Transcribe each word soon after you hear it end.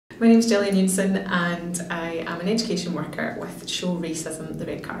My name is Gillian Unson and I am an education worker with Show Racism the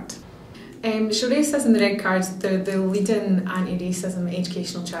Red Card. Show Racism the Red Card, the leading anti-racism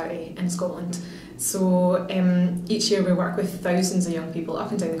educational charity in Scotland. So each year we work with thousands of young people up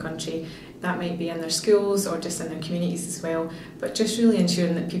and down the country. That might be in their schools or just in their communities as well, but just really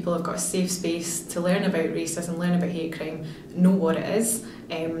ensuring that people have got a safe space to learn about racism, learn about hate crime, know what it is,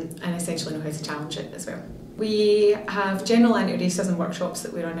 and essentially know how to challenge it as well. We have general anti-racism workshops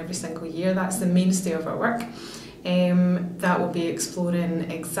that we run every single year. That's the mainstay of our work. That will be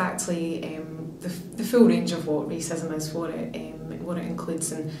exploring exactly the full range of what racism is, what it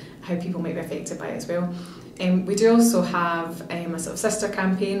includes and how people might be affected by it as well. We do also have a sort of sister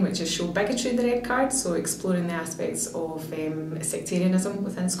campaign which is Show Bigotry the Red Card, so exploring the aspects of sectarianism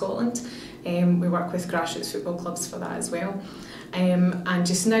within Scotland. We work with grassroots football clubs for that as well. And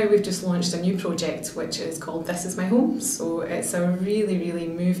just now we've just launched a new project which is called This Is My Home. So it's a really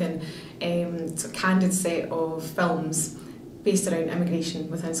moving sort of candid set of films based around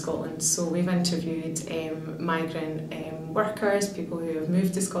immigration within Scotland. So we've interviewed migrant workers, people who have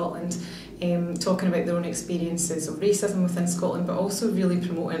moved to Scotland, talking about their own experiences of racism within Scotland, but also really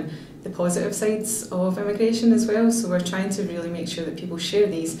promoting the positive sides of immigration as well. So we're trying to really make sure that people share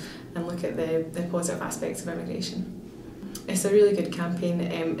these and look at the positive aspects of immigration. It's a really good campaign.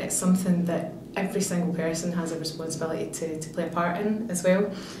 It's something that every single person has a responsibility to play a part in as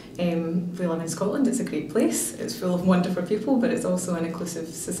well. We live in Scotland, it's a great place, it's full of wonderful people, but it's also an inclusive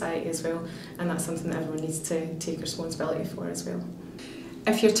society as well, and that's something that everyone needs to take responsibility for as well.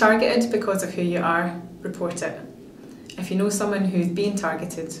 If you're targeted because of who you are, report it. If you know someone who's being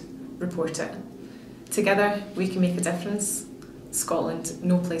targeted, report it. Together we can make a difference. Scotland,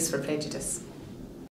 no place for prejudice.